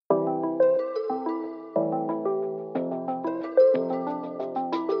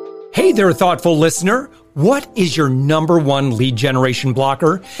Hey there, thoughtful listener. What is your number one lead generation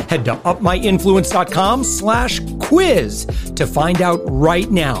blocker? Head to upmyinfluence.com/quiz to find out right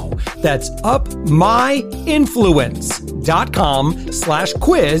now. That's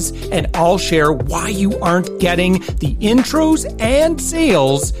upmyinfluence.com/quiz, and I'll share why you aren't getting the intros and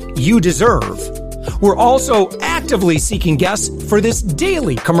sales you deserve. We're also actively seeking guests for this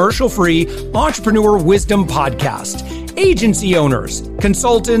daily commercial-free Entrepreneur Wisdom podcast. Agency owners,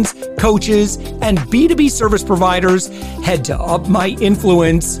 consultants, coaches, and B2B service providers, head to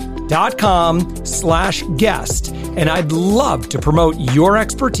upmyinfluence.com/guest. And I'd love to promote your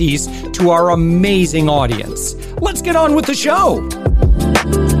expertise to our amazing audience. Let's get on with the show.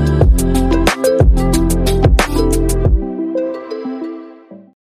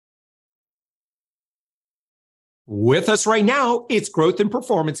 With us right now, it's growth and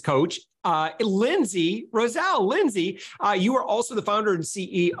performance coach, Lindsay Roselle. Lindsay, you are also the founder and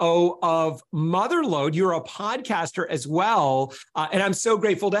CEO of Motherload. You're a podcaster as well, and I'm so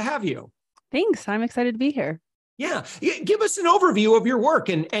grateful to have you. Thanks. I'm excited to be here. Yeah. Give us an overview of your work.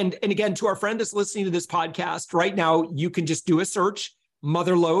 And again, to our friend that's listening to this podcast right now, you can just do a search,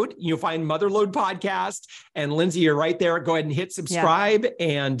 Motherload. You'll find Motherload podcast, and Lindsay, you're right there. Go ahead and hit subscribe.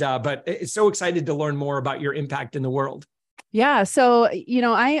 Yeah. But it's so excited to learn more about your impact in the world. Yeah. So,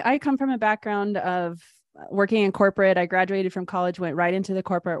 I come from a background of working in corporate. I graduated from college, went right into the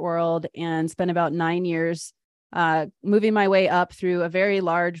corporate world, and spent about 9 years moving my way up through a very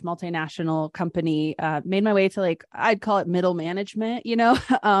large multinational company, made my way to I'd call it middle management,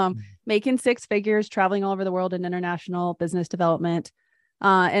 making six figures, traveling all over the world in international business development.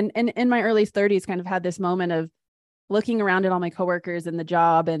 And in my early 30s, kind of had this moment of looking around at all my coworkers and the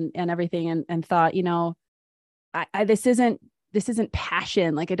job and everything, and thought, this isn't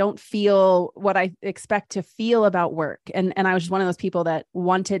passion. I don't feel what I expect to feel about work. And I was just one of those people that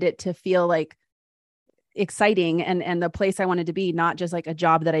wanted it to feel like exciting and the place I wanted to be, not just like a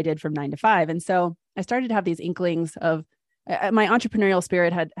job that I did from 9 to 5. And so I started to have these inklings of my entrepreneurial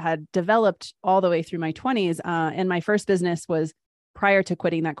spirit had developed all the way through my 20s. And my first business was, prior to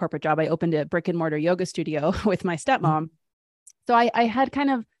quitting that corporate job, I opened a brick and mortar yoga studio with my stepmom. So I had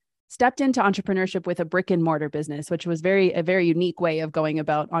kind of stepped into entrepreneurship with a brick and mortar business, which was a very unique way of going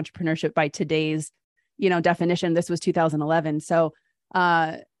about entrepreneurship by today's, definition. This was 2011. So,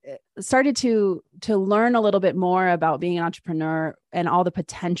 started to learn a little bit more about being an entrepreneur and all the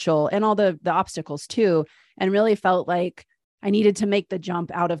potential and all the obstacles too, and really felt like I needed to make the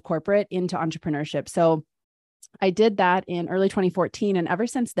jump out of corporate into entrepreneurship. So I did that in early 2014. And ever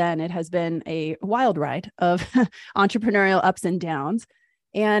since then, it has been a wild ride of entrepreneurial ups and downs,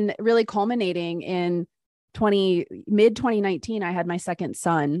 and really culminating in mid 2019, I had my second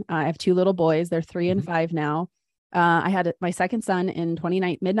son. I have two little boys. They're 3 and 5 now. I had my second son in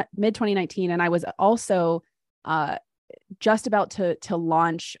mid 2019. And I was also just about to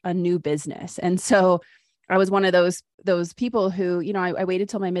launch a new business. And so I was one of those people who, I waited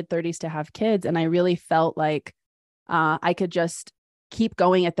till my mid 30s to have kids. And I really felt like I could just keep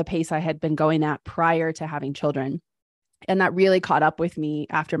going at the pace I had been going at prior to having children. And that really caught up with me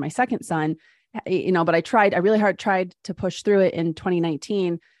after my second son, but I really tried to push through it in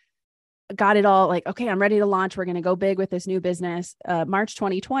 2019, got it all okay, I'm ready to launch. We're going to go big with this new business. March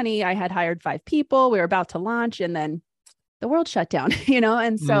 2020, I had hired 5 people. We were about to launch, and then the world shut down,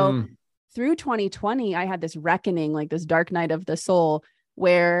 and so through 2020, I had this reckoning, this dark night of the soul,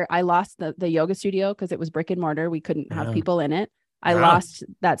 where I lost the yoga studio because it was brick and mortar. We couldn't have people in it. I lost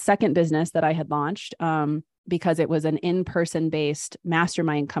that second business that I had launched because it was an in-person based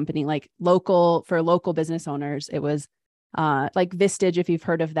mastermind company, local business owners. It was like Vistage, if you've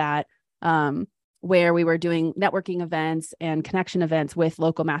heard of that, where we were doing networking events and connection events with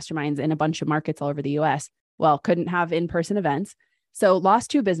local masterminds in a bunch of markets all over the US. Well, couldn't have in-person events. So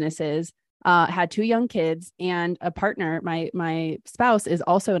lost 2 businesses. Had 2 young kids, and a partner. My spouse is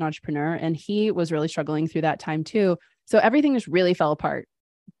also an entrepreneur, and he was really struggling through that time too. So everything just really fell apart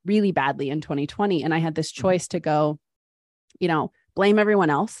really badly in 2020. And I had this choice to go, blame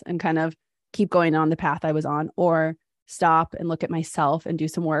everyone else and kind of keep going on the path I was on, or stop and look at myself and do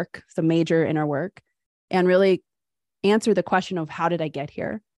some work, some major inner work, and really answer the question of how did I get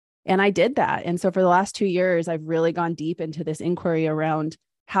here? And I did that. And so for the last 2 years, I've really gone deep into this inquiry around,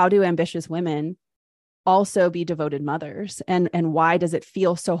 how do ambitious women also be devoted mothers? And why does it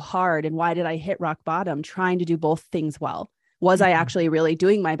feel so hard? And why did I hit rock bottom trying to do both things well? Was I actually really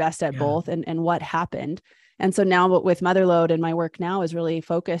doing my best at both? And what happened? And so now with Motherload, and my work now is really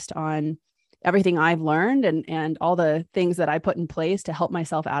focused on everything I've learned and all the things that I put in place to help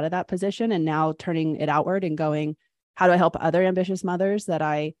myself out of that position, and now turning it outward and going, how do I help other ambitious mothers that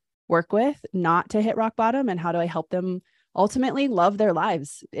I work with not to hit rock bottom, and how do I help them ultimately love their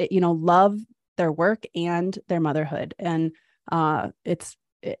lives, love their work and their motherhood. And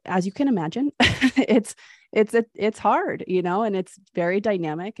as you can imagine, it's hard, and it's very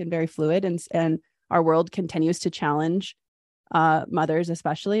dynamic and very fluid. And our world continues to challenge mothers,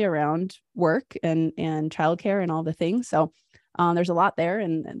 especially around work and childcare and all the things. So there's a lot there,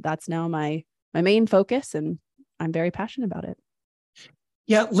 and that's now my main focus, and I'm very passionate about it.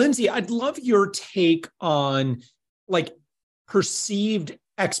 Yeah, Lindsay, I'd love your take on like perceived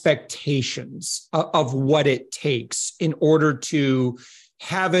expectations of what it takes in order to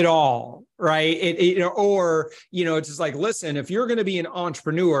have it all, right? It's just like, listen, if you're going to be an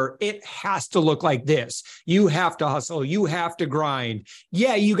entrepreneur, it has to look like this. You have to hustle. You have to grind.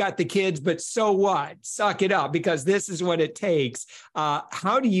 Yeah, you got the kids, but so what? Suck it up, because this is what it takes.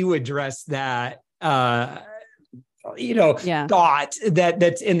 How do you address that, thought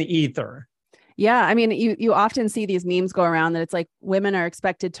that's in the ether? Yeah. I mean, you often see these memes go around that it's like women are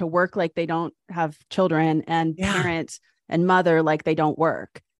expected to work like they don't have children, and parent and mother like they don't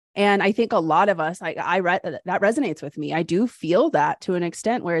work. And I think a lot of us, that resonates with me. I do feel that to an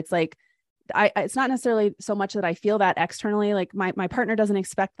extent, where it's like, it's not necessarily so much that I feel that externally, like my partner doesn't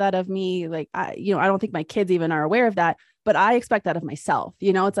expect that of me. Like, I don't think my kids even are aware of that, but I expect that of myself.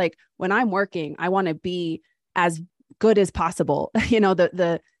 It's like when I'm working, I want to be as good as possible.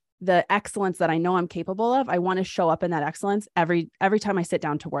 The excellence that I know I'm capable of, I want to show up in that excellence every time I sit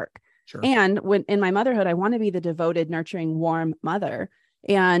down to work. Sure. And when in my motherhood, I want to be the devoted, nurturing, warm mother.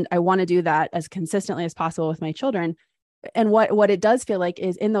 And I want to do that as consistently as possible with my children. And what it does feel like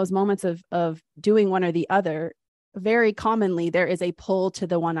is in those moments of doing one or the other, very commonly there is a pull to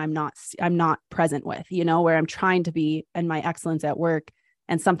the one I'm not present with, where I'm trying to be in my excellence at work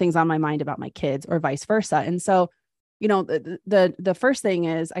and something's on my mind about my kids, or vice versa. And so, the first thing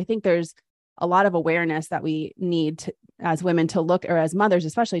is, I think there's a lot of awareness that we need to, as women, to look, or as mothers,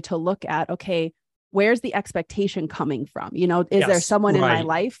 especially, to look at, okay, where's the expectation coming from? Is there someone in my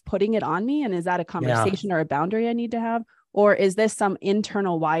life putting it on me? And is that a conversation or a boundary I need to have? Or is this some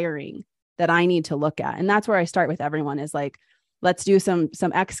internal wiring that I need to look at? And that's where I start with everyone, is like, let's do some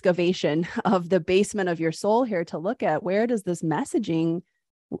excavation of the basement of your soul here to look at, where does this messaging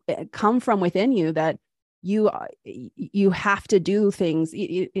come from within you, that you have to do things,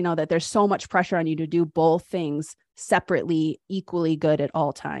 that there's so much pressure on you to do both things separately, equally good at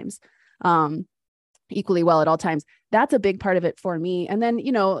all times, equally well at all times. That's a big part of it for me. And then,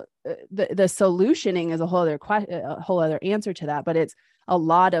 the solutioning is a whole other answer to that, but it's a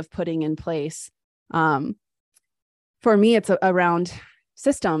lot of putting in place. For me, it's around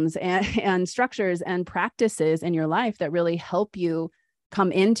systems and structures and practices in your life that really help you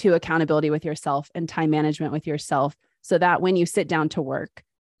come into accountability with yourself and time management with yourself, so that when you sit down to work,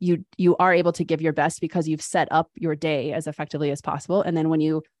 you are able to give your best because you've set up your day as effectively as possible. And then when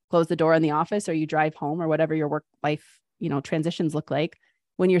you close the door in the office, or you drive home, or whatever your work life, transitions look like,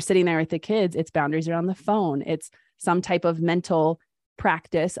 when you're sitting there with the kids, it's boundaries around the phone. It's some type of mental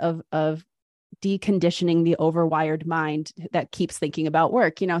practice of deconditioning the overwired mind that keeps thinking about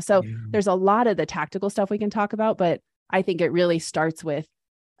work, so there's a lot of the tactical stuff we can talk about, but I think it really starts with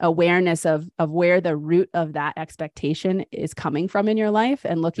awareness of where the root of that expectation is coming from in your life,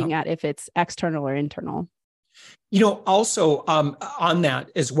 and looking at if it's external or internal. Also on that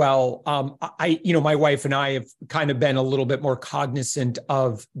as well, my wife and I have kind of been a little bit more cognizant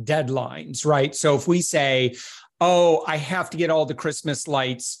of deadlines, right? So if we say, oh, I have to get all the Christmas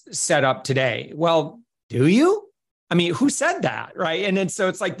lights set up today. Well, do you? I mean, who said that, right? And then so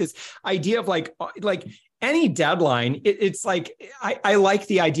it's like this idea of like any deadline, it's like, I like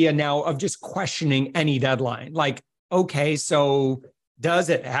the idea now of just questioning any deadline. Like, okay, so does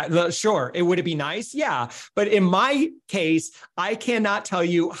it? Sure. Would it be nice? Yeah. But in my case, I cannot tell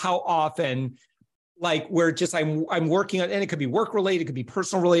you how often, like, I'm working on, and it could be work related, it could be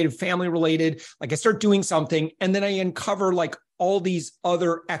personal related, family related. Like I start doing something and then I uncover like all these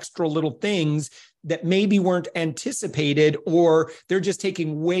other extra little things that maybe weren't anticipated, or they're just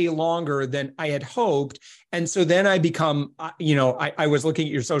taking way longer than I had hoped. And so then I become, I was looking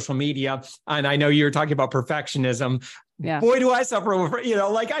at your social media, and I know you were talking about perfectionism. Yeah. Boy, do I suffer over,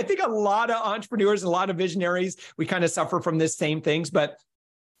 I think a lot of entrepreneurs, a lot of visionaries, we kind of suffer from this same things. But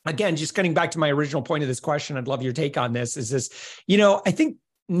again, just getting back to my original point of this question, I'd love your take on this, is this, I think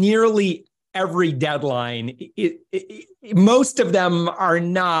nearly every deadline, most of them are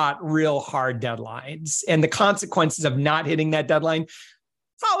not real hard deadlines. And the consequences of not hitting that deadline,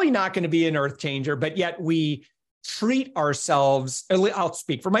 probably not going to be an earth changer, but yet we treat ourselves, I'll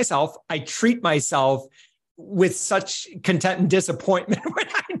speak for myself, I treat myself with such content and disappointment when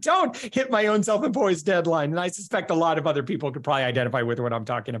I don't hit my own self-imposed deadline. And I suspect a lot of other people could probably identify with what I'm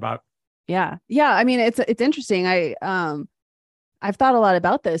talking about. Yeah. Yeah. I mean, it's interesting. I've thought a lot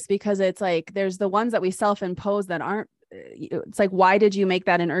about this because it's like, there's the ones that we self-impose that aren't, it's like, why did you make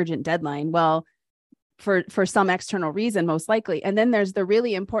that an urgent deadline? Well, for some external reason, most likely. And then there's the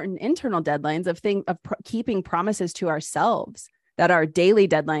really important internal deadlines of keeping promises to ourselves that are daily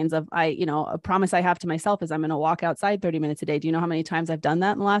deadlines of, a promise I have to myself is I'm going to walk outside 30 minutes a day. Do you know how many times I've done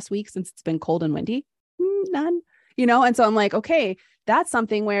that in the last week since it's been cold and windy? None, And so I'm like, okay, that's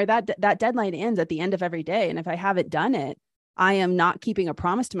something where that deadline ends at the end of every day. And if I haven't done it, I am not keeping a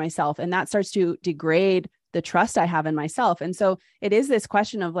promise to myself. And that starts to degrade the trust I have in myself. And so it is this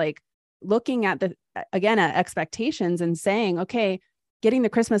question of like looking at at expectations and saying, okay, getting the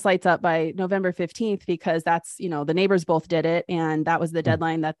Christmas lights up by November 15th, because that's, the neighbors both did it. And that was the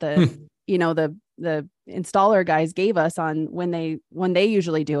deadline that the installer guys gave us on when they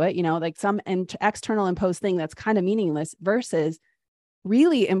usually do it, like some external imposed thing that's kind of meaningless versus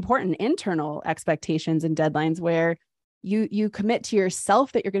really important internal expectations and deadlines where you commit to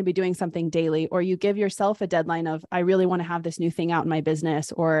yourself that you're going to be doing something daily, or you give yourself a deadline of, I really want to have this new thing out in my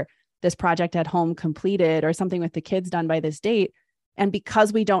business, or this project at home completed, or something with the kids done by this date. And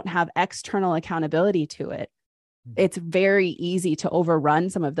because we don't have external accountability to it, it's very easy to overrun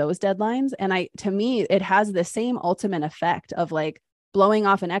some of those deadlines. And to me, it has the same ultimate effect of like blowing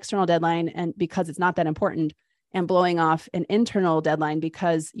off an external deadline and because it's not that important, and blowing off an internal deadline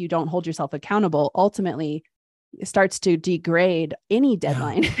because you don't hold yourself accountable. Ultimately, it starts to degrade any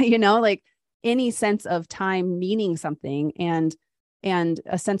deadline, like any sense of time meaning something, and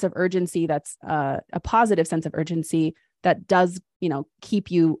a sense of urgency that's a positive sense of urgency that does,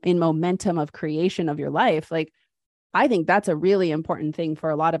 keep you in momentum of creation of your life. Like, I think that's a really important thing for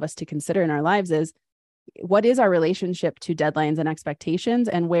a lot of us to consider in our lives is, what is our relationship to deadlines and expectations?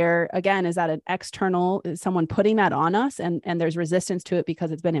 And where, again, is that an external, is someone putting that on us and there's resistance to it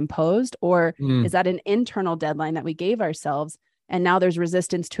because it's been imposed? Or is that an internal deadline that we gave ourselves? And now there's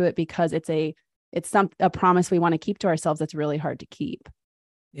resistance to it because it's a promise we want to keep to ourselves that's really hard to keep.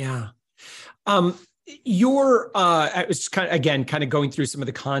 Yeah. I was kind of going through some of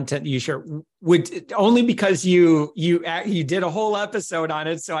the content that you share, would only because you did a whole episode on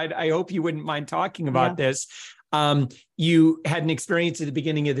it. So I hope you wouldn't mind talking about this. You had an experience at the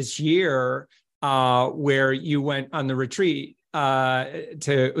beginning of this year where you went on the retreat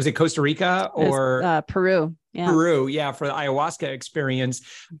was it Costa Rica or Peru? Peru. Yeah. For the ayahuasca experience.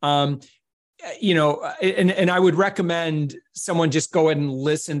 And I would recommend someone just go ahead and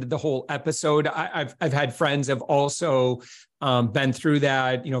listen to the whole episode. I've had friends have also been through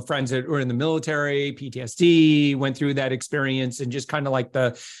that, friends that were in the military, PTSD, went through that experience, and just kind of like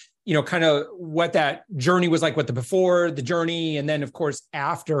kind of what that journey was like, what the before the journey, and then of course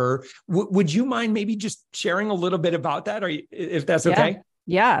after. Would you mind maybe just sharing a little bit about that, or if that's okay?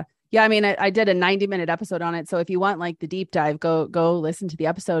 Yeah. I mean, I did a 90-minute episode on it. So if you want like the deep dive, go listen to the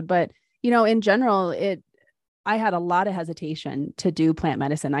episode. But in general, I had a lot of hesitation to do plant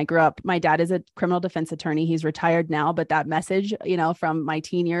medicine. I grew up, my dad is a criminal defense attorney. He's retired now, but that message, from my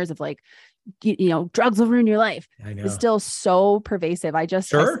teen years of like, drugs will ruin your life is still so pervasive. I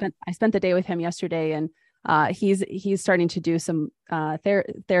spent the day with him yesterday, and he's starting to do some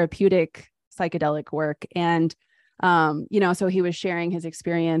therapeutic psychedelic work. And, so he was sharing his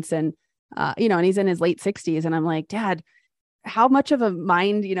experience, and, and he's in his late 60s. And I'm like, Dad, how much of a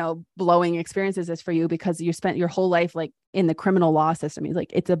mind, blowing experience is this for you? Because you spent your whole life like in the criminal law system. He's like,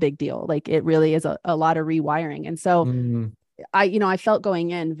 it's a big deal. Like it really is a lot of rewiring. And so I felt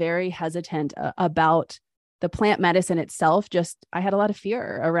going in very hesitant about the plant medicine itself. I had a lot of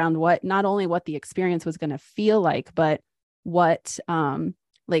fear around not only what the experience was going to feel like, but what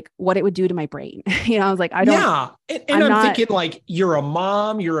it would do to my brain. I was like, I don't. Yeah. And I'm thinking like, you're a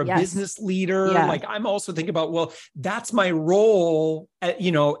mom, you're a business leader. Yeah. Like I'm also thinking about, well, that's my role,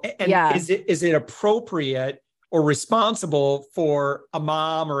 is it appropriate or responsible for a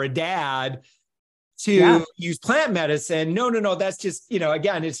mom or a dad to use plant medicine? No. That's just,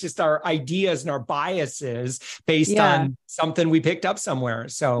 again, it's just our ideas and our biases based on something we picked up somewhere.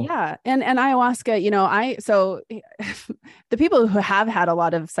 So, yeah. And ayahuasca, so the people who have had a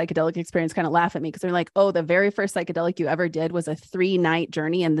lot of psychedelic experience kind of laugh at me because they're like, oh, the very first psychedelic you ever did was a 3-night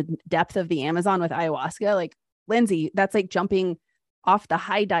journey in the depth of the Amazon with ayahuasca. Like, Lindsay, that's like jumping off the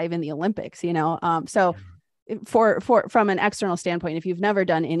high dive in the Olympics, So from an external standpoint, if you've never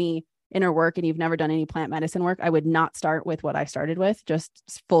done any inner work and you've never done any plant medicine work, I would not start with what I started with, just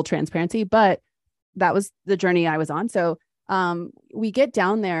full transparency. But that was the journey I was on. So we get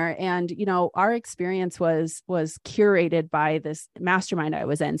down there and, our experience was curated by this mastermind I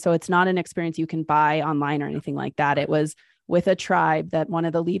was in. So it's not an experience you can buy online or anything like that. It was with a tribe that one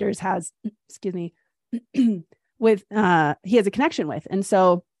of the leaders has, excuse me, with, he has a connection with. And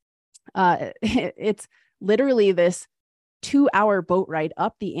so it's literally this 2-hour boat ride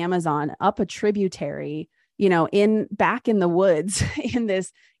up the Amazon, up a tributary, back in the woods in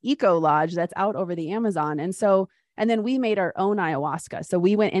this eco lodge that's out over the Amazon. And then we made our own ayahuasca. So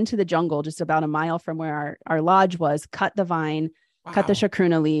we went into the jungle just about a mile from where our lodge was, cut the vine, cut the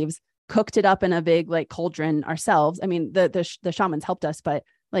chacruna leaves, cooked it up in a big cauldron ourselves. I mean, the shamans helped us, but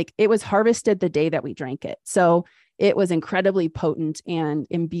it was harvested the day that we drank it. So it was incredibly potent and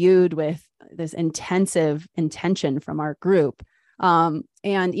imbued with this intensive intention from our group. And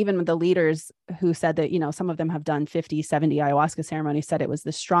even the leaders who said that, some of them have done 50, 70 ayahuasca ceremonies, said it was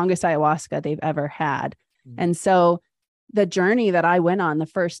the strongest ayahuasca they've ever had. Mm-hmm. And so the journey that I went on the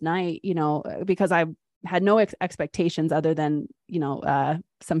first night, because I had no expectations other than,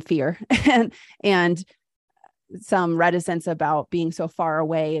 some fear and some reticence about being so far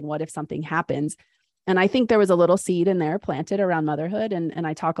away and what if something happens. And I think there was a little seed in there planted around motherhood. And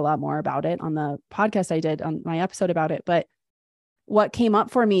I talk a lot more about it on the podcast I did on my episode about it. But what came up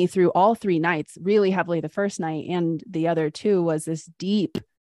for me through all 3 nights, really heavily the first night and the other 2, was this deep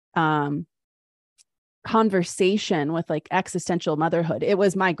conversation with existential motherhood. It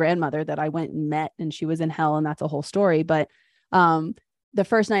was my grandmother that I went and met, and she was in hell, and that's a whole story. But the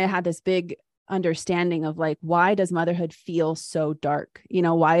first night I had this big understanding of why does motherhood feel so dark?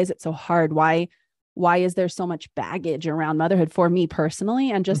 Why is it so hard? Why is there so much baggage around motherhood for me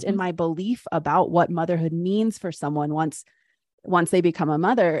personally? And just in my belief about what motherhood means for someone once they become a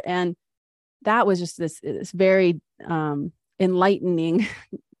mother. And that was just this very enlightening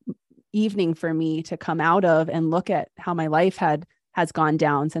evening for me to come out of and look at how my life has gone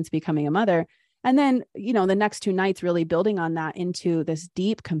down since becoming a mother. And then, the next 2 nights really building on that into this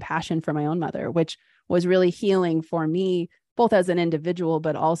deep compassion for my own mother, which was really healing for me, both as an individual,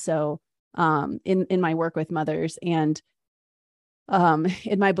 but also in my work with mothers and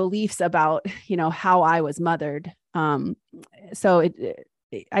in my beliefs about, how I was mothered. So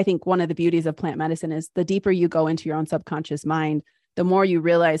I think one of the beauties of plant medicine is the deeper you go into your own subconscious mind, the more you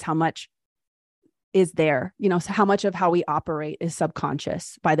realize how much is there, so how much of how we operate is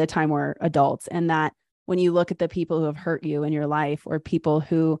subconscious by the time we're adults. And that when you look at the people who have hurt you in your life, or people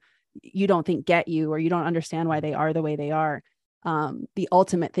who you don't think get you, or you don't understand why they are the way they are, the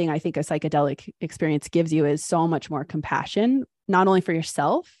ultimate thing I think a psychedelic experience gives you is so much more compassion, not only for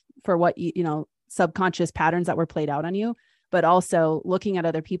yourself, for what subconscious patterns that were played out on you, but also looking at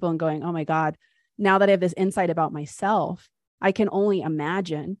other people and going, oh my God, now that I have this insight about myself, I can only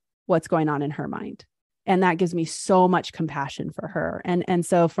imagine what's going on in her mind. And that gives me so much compassion for her. And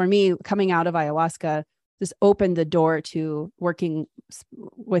so for me, coming out of ayahuasca just opened the door to working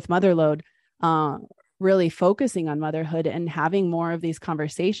with Motherload, really focusing on motherhood and having more of these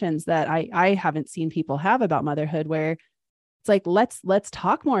conversations that I haven't seen people have about motherhood, where it's let's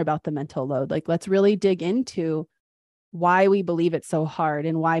talk more about the mental load. Let's really dig into why we believe it's so hard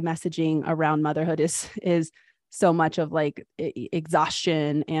and why messaging around motherhood is so much of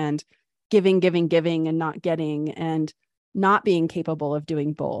exhaustion and giving and not getting, and not being capable of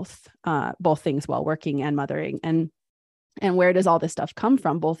doing both things while working and mothering. And where does all this stuff come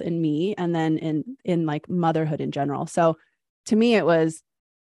from, both in me and then in motherhood in general? So to me, it was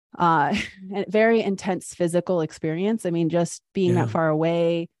a very intense physical experience. I mean, just being that far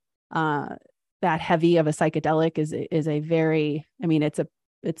away, that heavy of a psychedelic is a very, I mean, it's an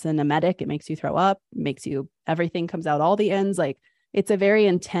emetic. It makes you throw up, everything comes out, all the ends. It's a very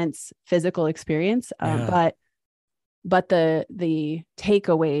intense physical experience. But the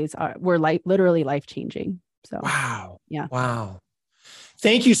takeaways were literally life-changing. So, wow. Yeah. Wow.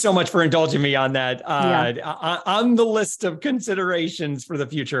 Thank you so much for indulging me on that. On the list of considerations for the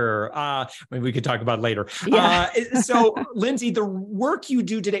future. Maybe we could talk about later. Yeah. So Lindsay, the work you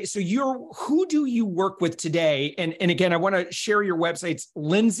do today, so who do you work with today? And again, I want to share your websites,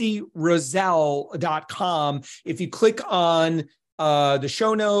 lindsayroselle.com. If you click on the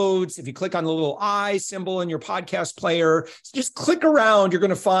show notes, if you click on the little I symbol in your podcast player, just click around, you're going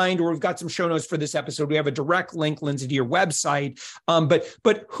to find, or we've got some show notes for this episode. We have a direct link, Lindsay, to your website.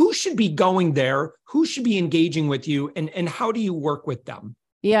 But who should be going there? Who should be engaging with you? And how do you work with them?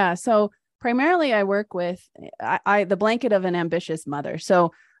 Yeah. So primarily I work with the blanket of an ambitious mother.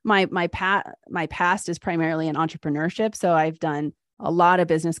 So my past is primarily in entrepreneurship. So I've done a lot of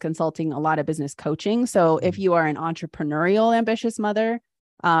business consulting, a lot of business coaching. So if you are an entrepreneurial ambitious mother,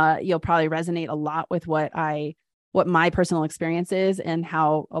 you'll probably resonate a lot with what I what my personal experience is and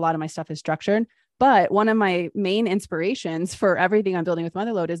how a lot of my stuff is structured. But one of my main inspirations for everything I'm building with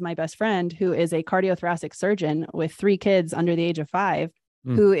Motherload is my best friend, who is a cardiothoracic surgeon with 3 kids under the age of 5,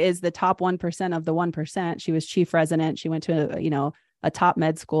 who is the top 1% of the 1%. She was chief resident. She went to a top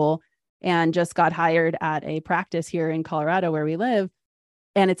med school and just got hired at a practice here in Colorado where we live.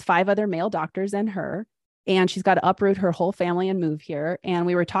 And it's 5 other male doctors and her. And she's got to uproot her whole family and move here. And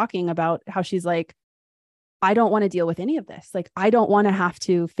we were talking about how she's like, I don't want to deal with any of this. Like, I don't want to have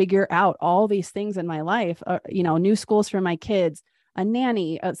to figure out all these things in my life, new schools for my kids, a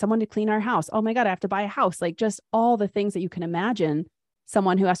nanny, someone to clean our house. Oh my God, I have to buy a house. Like, just all the things that you can imagine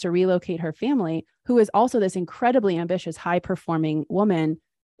someone who has to relocate her family, who is also this incredibly ambitious, high performing woman,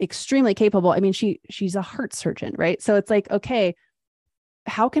 extremely capable. I mean, she's a heart surgeon, right? So it's like, okay,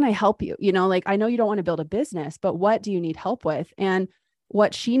 how can I help you? Like, I know you don't want to build a business, but what do you need help with? And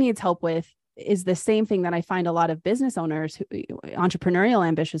what she needs help with is the same thing that I find a lot of business owners, entrepreneurial,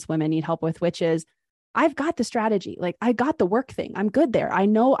 ambitious women need help with, which is, I've got the strategy. Like, I got the work thing. I'm good there. I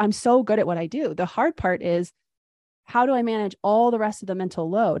know I'm so good at what I do. The hard part is, how do I manage all the rest of the mental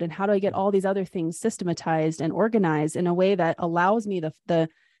load? And how do I get all these other things systematized and organized in a way that allows me the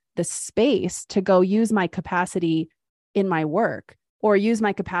space to go use my capacity in my work, or use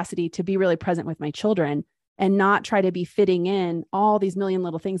my capacity to be really present with my children, and not try to be fitting in all these million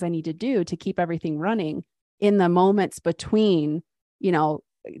little things I need to do to keep everything running in the moments between,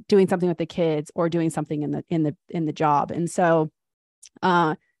 doing something with the kids or doing something in the job. And so,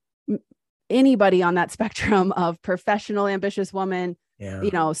 anybody on that spectrum of professional, ambitious woman,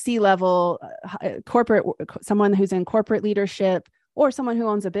 C-level, corporate, someone who's in corporate leadership, or someone who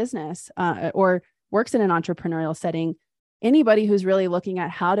owns a business, or works in an entrepreneurial setting, anybody who's really looking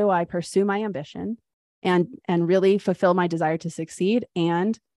at, how do I pursue my ambition and really fulfill my desire to succeed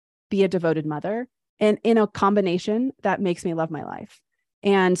and be a devoted mother, and in a combination that makes me love my life.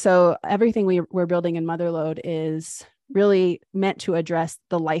 And so everything we're building in Motherload is really meant to address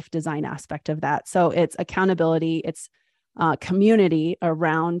the life design aspect of that. So it's accountability, it's community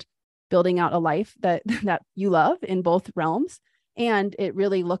around building out a life that you love in both realms. And it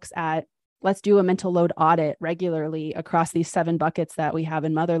really looks at, let's do a mental load audit regularly across these 7 buckets that we have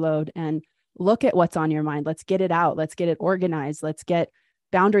in Motherload, and look at what's on your mind. Let's get it out. Let's get it organized. Let's get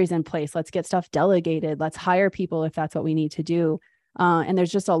boundaries in place. Let's get stuff delegated. Let's hire people if that's what we need to do. And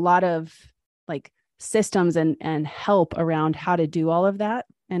there's just a lot of like systems and help around how to do all of that.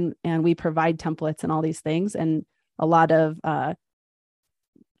 And we provide templates and all these things, and a lot of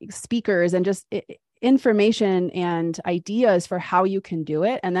speakers and just information and ideas for how you can do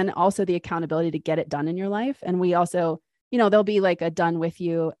it. And then also the accountability to get it done in your life. And we also, there'll be like a done with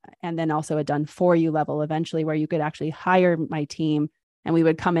you and then also a done for you level eventually, where you could actually hire my team and we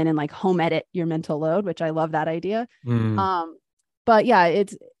would come in and like home edit your mental load, which I love that idea. But yeah,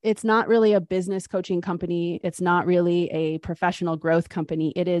 it's not really a business coaching company. It's not really a professional growth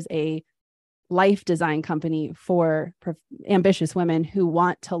company. It is a life design company for ambitious women who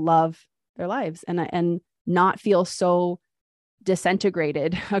want to love their lives and not feel so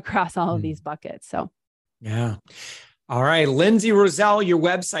disintegrated across all of these buckets. So, yeah. All right. Lindsay Rozell, your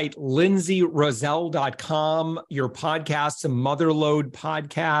website, lindsayrozell.com, your podcast, a Motherload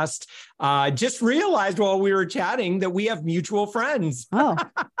podcast. Just realized while we were chatting that we have mutual friends. Oh,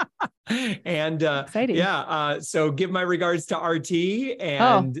 and exciting. Yeah. So give my regards to RT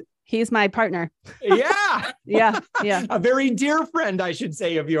and he's my partner. Yeah. Yeah. A very dear friend, I should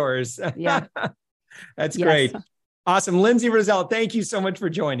say, of yours. Yeah. That's great. Awesome. Lindsay Rozell, thank you so much for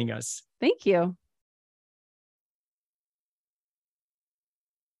joining us. Thank you.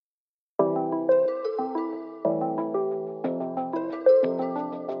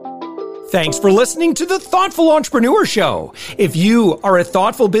 Thanks for listening to the Thoughtful Entrepreneur Show. If you are a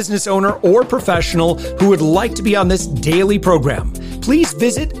thoughtful business owner or professional who would like to be on this daily program, please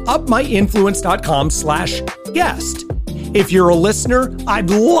visit upmyinfluence.com/guest. If you're a listener, I'd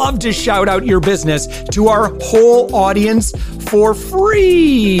love to shout out your business to our whole audience for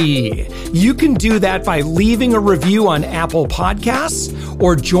free. You can do that by leaving a review on Apple Podcasts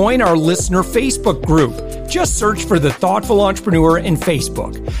or join our listener Facebook group. Just search for The Thoughtful Entrepreneur in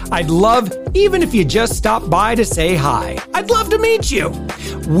Facebook. I'd love even if you just stop by to say hi. I'd love to meet you.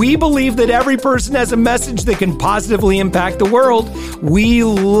 We believe that every person has a message that can positively impact the world. We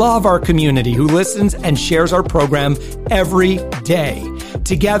love our community who listens and shares our program every day.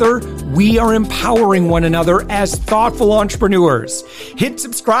 Together, we are empowering one another as thoughtful entrepreneurs. Hit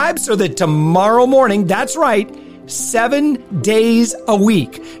subscribe so that tomorrow morning, that's right, 7 days a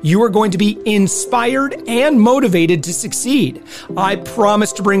week. You are going to be inspired and motivated to succeed. I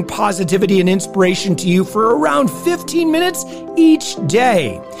promise to bring positivity and inspiration to you for around 15 minutes each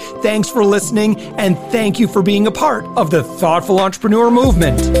day. Thanks for listening, and thank you for being a part of the Thoughtful Entrepreneur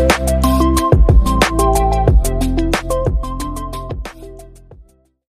Movement.